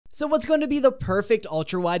So what's going to be the perfect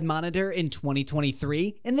ultra-wide monitor in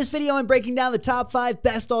 2023? In this video, I'm breaking down the top 5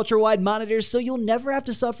 best ultra-wide monitors so you'll never have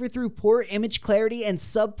to suffer through poor image clarity and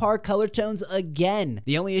subpar color tones again.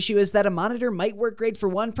 The only issue is that a monitor might work great for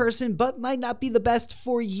one person, but might not be the best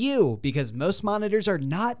for you, because most monitors are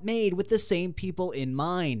not made with the same people in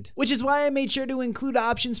mind. Which is why I made sure to include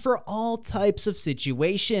options for all types of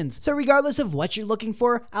situations. So regardless of what you're looking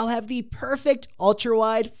for, I'll have the perfect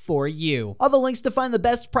ultra-wide for you. All the links to find the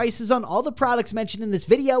best prices on all the products mentioned in this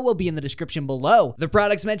video will be in the description below. The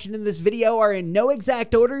products mentioned in this video are in no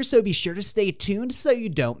exact order, so be sure to stay tuned so you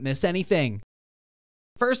don't miss anything.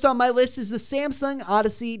 First on my list is the Samsung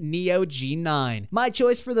Odyssey Neo G9, my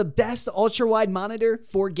choice for the best ultra-wide monitor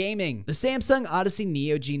for gaming. The Samsung Odyssey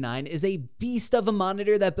Neo G9 is a beast of a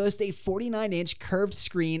monitor that boasts a 49-inch curved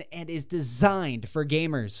screen and is designed for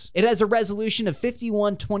gamers. It has a resolution of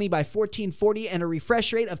 5120 by 1440 and a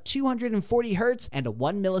refresh rate of 240 Hz and a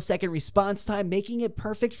 1 millisecond response time, making it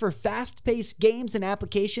perfect for fast-paced games and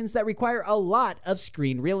applications that require a lot of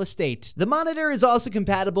screen real estate. The monitor is also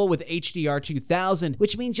compatible with HDR2000,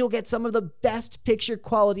 which means you'll get some of the best picture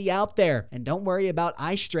quality out there. And don't worry about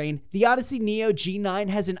eye strain. The Odyssey Neo G9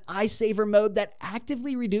 has an eye saver mode that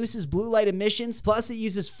actively reduces blue light emissions, plus it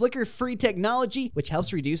uses flicker-free technology, which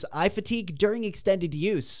helps reduce eye fatigue during extended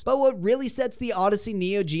use. But what really sets the Odyssey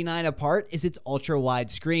Neo G9 apart is its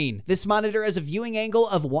ultra-wide screen. This monitor has a viewing angle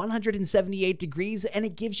of 178 degrees, and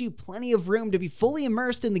it gives you plenty of room to be fully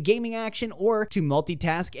immersed in the gaming action or to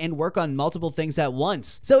multitask and work on multiple things at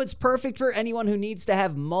once. So it's perfect for anyone who needs to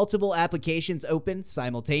have multiple applications open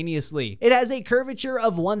simultaneously. It has a curvature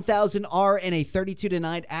of 1000R and a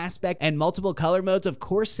 32:9 aspect and multiple color modes of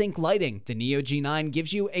coarse sync lighting. The Neo G9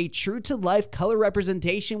 gives you a true-to-life color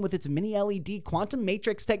representation with its mini LED quantum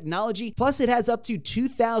matrix technology, plus it has up to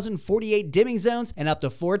 2048 dimming zones and up to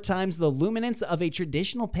 4 times the luminance of a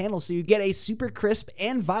traditional panel, so you get a super crisp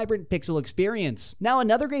and vibrant pixel experience. Now,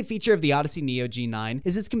 another great feature of the Odyssey Neo G9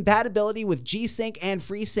 is its compatibility with G-Sync and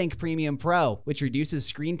FreeSync Premium Pro, which reduces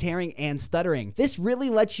screen tearing and stuttering. This really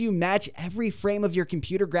lets you match every frame of your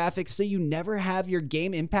computer graphics so you never have your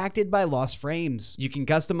game impacted by lost frames. You can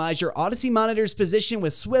customize your Odyssey monitor's position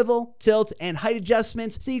with swivel, tilt, and height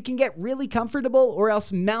adjustments so you can get really comfortable, or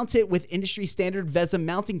else mount it with industry standard VESA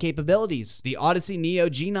mounting capabilities. The Odyssey Neo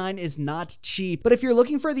G9 is not cheap, but if you're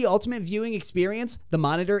looking for the ultimate viewing experience, the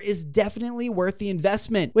monitor is definitely worth the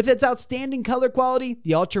investment. With its outstanding color quality,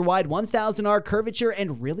 the ultra-wide 1000R curvature,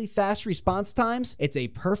 and really fast response times, it's a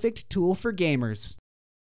perfect tool for gamers.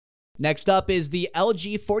 Next up is the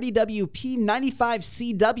LG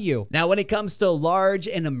 40WP95CW. Now, when it comes to large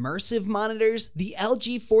and immersive monitors, the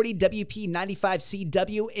LG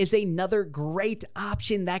 40WP95CW is another great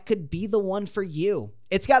option that could be the one for you.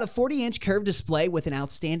 It's got a 40-inch curved display with an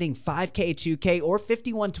outstanding 5K, 2K, or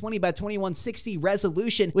 5120 by 2160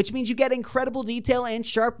 resolution, which means you get incredible detail and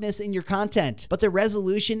sharpness in your content. But the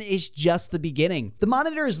resolution is just the beginning. The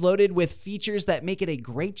monitor is loaded with features that make it a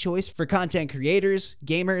great choice for content creators,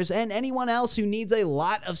 gamers, and anyone else who needs a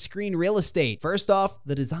lot of screen real estate. First off,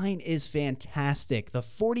 the design is fantastic. The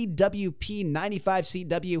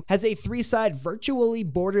 40WP95CW has a 3-side virtually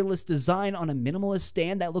borderless design on a minimalist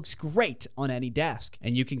stand that looks great on any desk.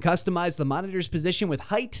 And you can customize the monitor's position with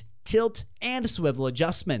height, tilt, and swivel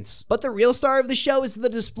adjustments. But the real star of the show is the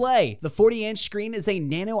display. The 40-inch screen is a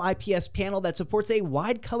nano IPS panel that supports a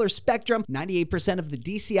wide color spectrum, 98% of the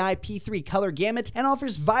DCI P3 color gamut, and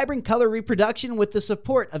offers vibrant color reproduction with the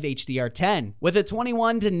support of HDR10. With a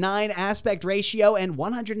 21:9 aspect ratio and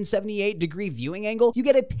 178-degree viewing angle, you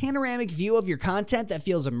get a panoramic view of your content that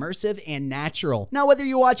feels immersive and natural. Now, whether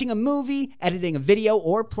you're watching a movie, editing a video,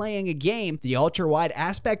 or playing a game, the ultra-wide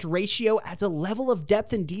aspect ratio adds a level of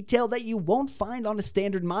depth and detail that you won't find on a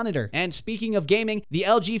standard monitor. And speaking of gaming, the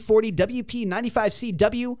LG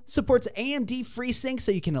 40WP95CW supports AMD FreeSync,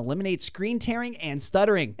 so you can eliminate screen tearing and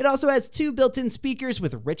stuttering. It also has 2 built-in speakers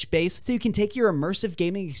with rich bass, so you can take your immersive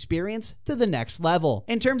gaming experience to the next level.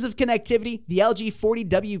 In terms of connectivity, the LG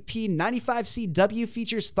 40WP95CW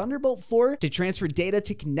features Thunderbolt 4 to transfer data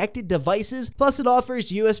to connected devices, plus it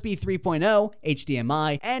offers USB 3.0,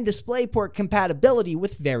 HDMI, and DisplayPort compatibility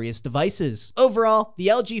with various devices. Overall, the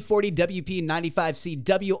LG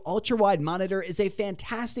 40WP95CW ultra-wide monitor is a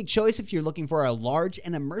fantastic choice if you're looking for a large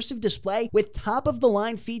and immersive display with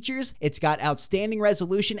top-of-the-line features. It's got outstanding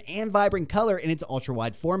resolution and vibrant color in its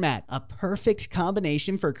ultra-wide format, a perfect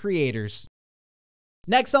combination for creators.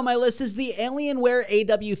 Next on my list is the Alienware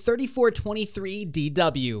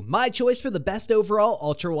AW3423DW, my choice for the best overall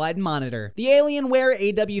ultra-wide monitor. The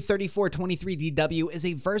Alienware AW3423DW is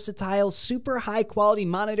a versatile, super high-quality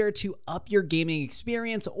monitor to up your gaming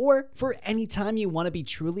experience or for any time you want to be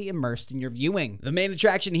truly immersed in your viewing. The main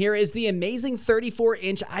attraction here is the amazing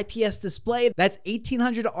 34-inch IPS display that's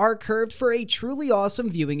 1800R curved for a truly awesome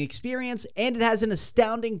viewing experience, and it has an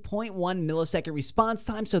astounding 0.1 millisecond response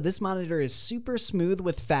time, so this monitor is super smooth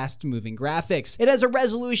with fast-moving graphics. It has a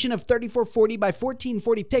resolution of 3440 by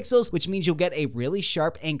 1440 pixels, which means you'll get a really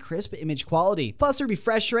sharp and crisp image quality, plus a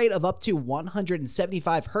refresh rate of up to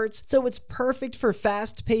 175 Hz, so it's perfect for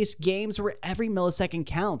fast-paced games where every millisecond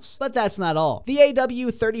counts. But that's not all. The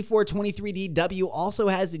AW3423DW also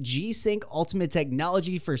has G-Sync Ultimate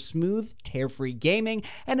technology for smooth, tear-free gaming,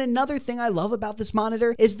 and another thing I love about this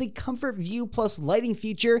monitor is the Comfort View plus lighting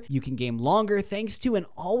feature. You can game longer thanks to an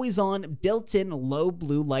always-on, built-in low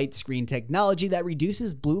blue light screen technology that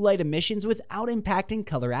reduces blue light emissions without impacting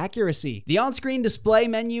color accuracy. The on-screen display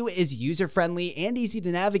menu is user-friendly and easy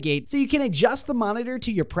to navigate, so you can adjust the monitor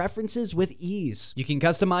to your preferences with ease. You can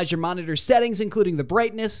customize your monitor settings, including the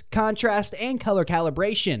brightness, contrast, and color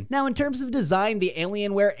calibration. Now, in terms of design, the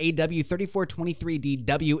Alienware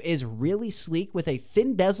AW3423DW is really sleek with a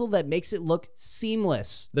thin bezel that makes it look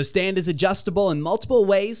seamless. The stand is adjustable in multiple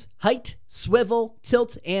ways: height, swivel,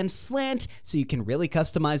 tilt, and slant, so you can really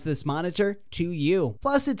customize this monitor to you.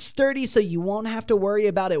 Plus, it's sturdy, so you won't have to worry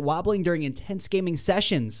about it wobbling during intense gaming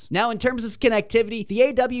sessions. Now, in terms of connectivity, the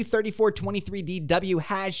AW3423DW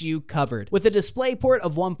has you covered, with a display port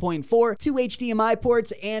of 1.4, 2 HDMI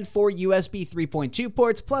ports, and 4 USB 3.2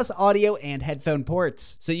 ports, plus audio and headphone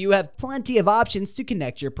ports. So you have plenty of options to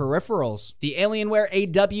connect your peripherals. The Alienware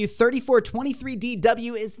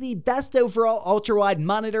AW3423DW is the best overall ultra-wide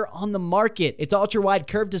monitor on the market. Its ultra-wide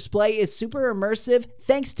curved display is super immersive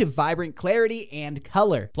thanks to vibrant clarity and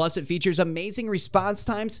color. Plus, it features amazing response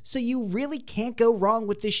times, so you really can't go wrong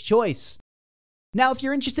with this choice. Now, if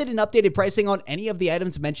you're interested in updated pricing on any of the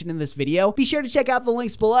items mentioned in this video, be sure to check out the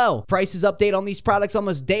links below. Prices update on these products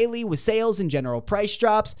almost daily with sales and general price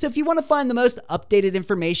drops, so if you want to find the most updated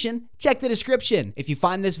information, check the description. If you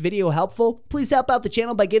find this video helpful, please help out the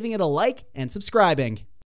channel by giving it a like and subscribing.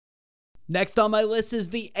 Next on my list is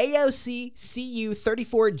the AOC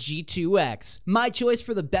CU34G2X, my choice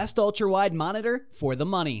for the best ultra-wide monitor for the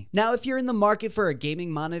money. Now, if you're in the market for a gaming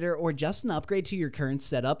monitor or just an upgrade to your current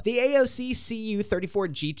setup, the AOC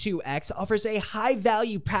CU34G2X offers a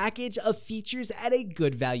high-value package of features at a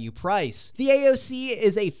good value price. The AOC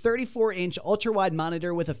is a 34-inch ultra-wide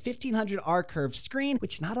monitor with a 1500R curved screen,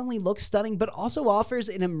 which not only looks stunning but also offers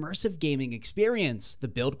an immersive gaming experience. The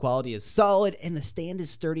build quality is solid, and the stand is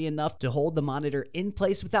sturdy enough to hold the monitor in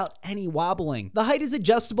place without any wobbling. The height is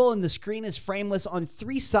adjustable and the screen is frameless on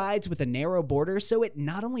 3 sides with a narrow border, so it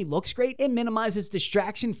not only looks great, it minimizes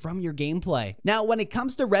distraction from your gameplay. Now, when it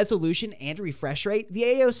comes to resolution and refresh rate, the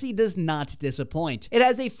AOC does not disappoint. It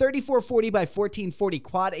has a 3440 by 1440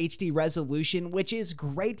 Quad HD resolution, which is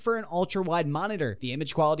great for an ultra-wide monitor. The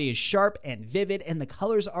image quality is sharp and vivid, and the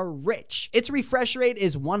colors are rich. Its refresh rate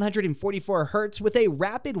is 144 Hz with a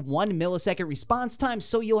rapid 1 millisecond response time,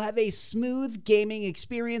 so you'll have a smooth gaming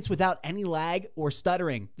experience without any lag or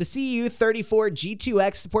stuttering. The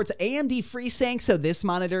CU34G2X supports AMD FreeSync, so this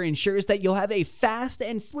monitor ensures that you'll have a fast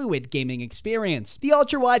and fluid gaming experience. The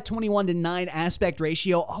ultra-wide 21:9 aspect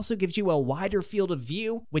ratio also gives you a wider field of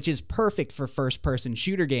view, which is perfect for first-person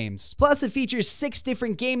shooter games. Plus, it features 6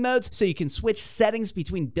 different game modes, so you can switch settings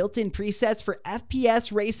between built-in presets for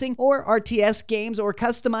FPS racing or RTS games, or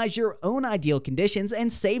customize your own ideal conditions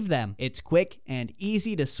and save them. It's quick and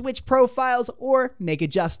easy to switch profiles or make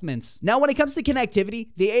adjustments. Now, when it comes to connectivity,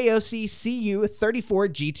 the AOC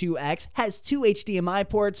CU34G2X has 2 HDMI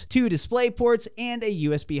ports, 2 display ports, and a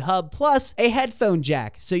USB hub, plus a headphone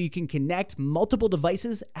jack, so you can connect multiple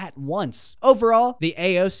devices at once. Overall, the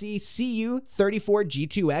AOC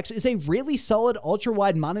CU34G2X is a really solid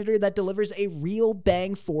ultra-wide monitor that delivers a real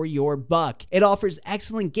bang for your buck. It offers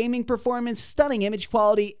excellent gaming performance, stunning image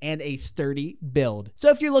quality, and a sturdy build. So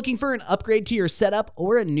if you're looking for an upgrade to your setup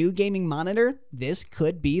or a new gaming monitor, this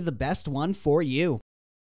could be the best one for you.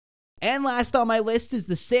 And last on my list is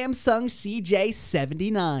the Samsung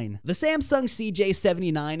CJ79. The Samsung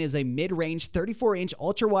CJ79 is a mid-range 34-inch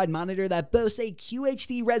ultra-wide monitor that boasts a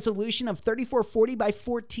QHD resolution of 3440 by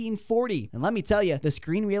 1440. And let me tell you, the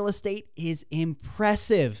screen real estate is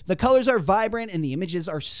impressive. The colors are vibrant and the images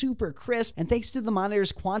are super crisp, and thanks to the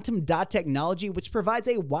monitor's quantum dot technology, which provides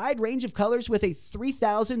a wide range of colors with a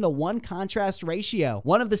 3000:1 contrast ratio.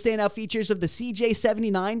 One of the standout features of the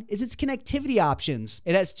CJ79 is its connectivity options.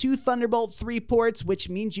 It has 2 Thunderbolt 3 ports, which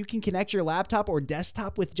means you can connect your laptop or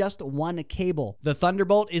desktop with just one cable. The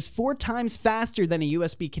Thunderbolt is 4 times faster than a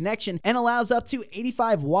USB connection and allows up to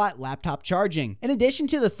 85-watt laptop charging. In addition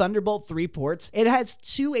to the Thunderbolt 3 ports, it has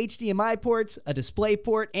 2 HDMI ports, a display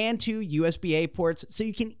port, and 2 USB-A ports, so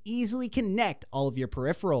you can easily connect all of your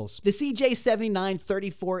peripherals. The CJ79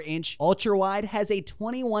 34-inch ultra-wide has a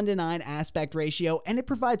 21:9 aspect ratio, and it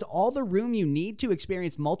provides all the room you need to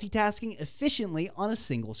experience multitasking efficiently on a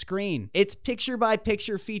single screen. Its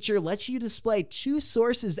picture-by-picture feature lets you display 2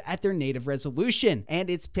 sources at their native resolution, and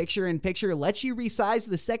its picture-in-picture lets you resize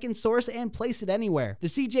the second source and place it anywhere. The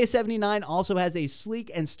CJ79 also has a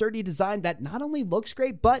sleek and sturdy design that not only looks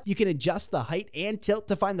great, but you can adjust the height and tilt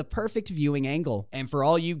to find the perfect viewing angle. And for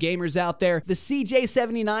all you gamers out there, the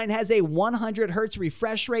CJ79 has a 100 Hz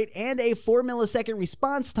refresh rate and a 4 millisecond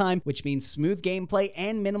response time, which means smooth gameplay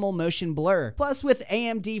and minimal motion blur. Plus, with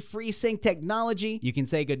AMD FreeSync technology, you can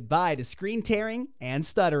say goodbye to screen tearing and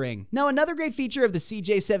stuttering. Now, another great feature of the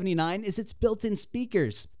CJ79 is its built-in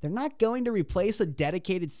speakers. They're not going to replace a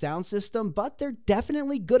dedicated sound system, but they're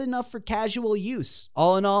definitely good enough for casual use.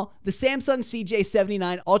 All in all, the Samsung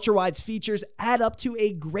CJ79 Ultrawide's features add up to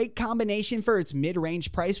a great combination for its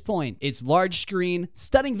mid-range price point. Its large screen,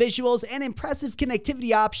 stunning visuals, and impressive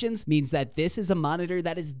connectivity options means that this is a monitor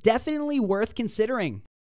that is definitely worth considering.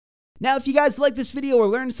 Now, if you guys like this video or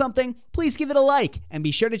learned something, please give it a like, and be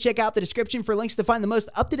sure to check out the description for links to find the most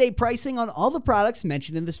up-to-date pricing on all the products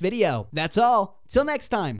mentioned in this video. That's all. Till next time.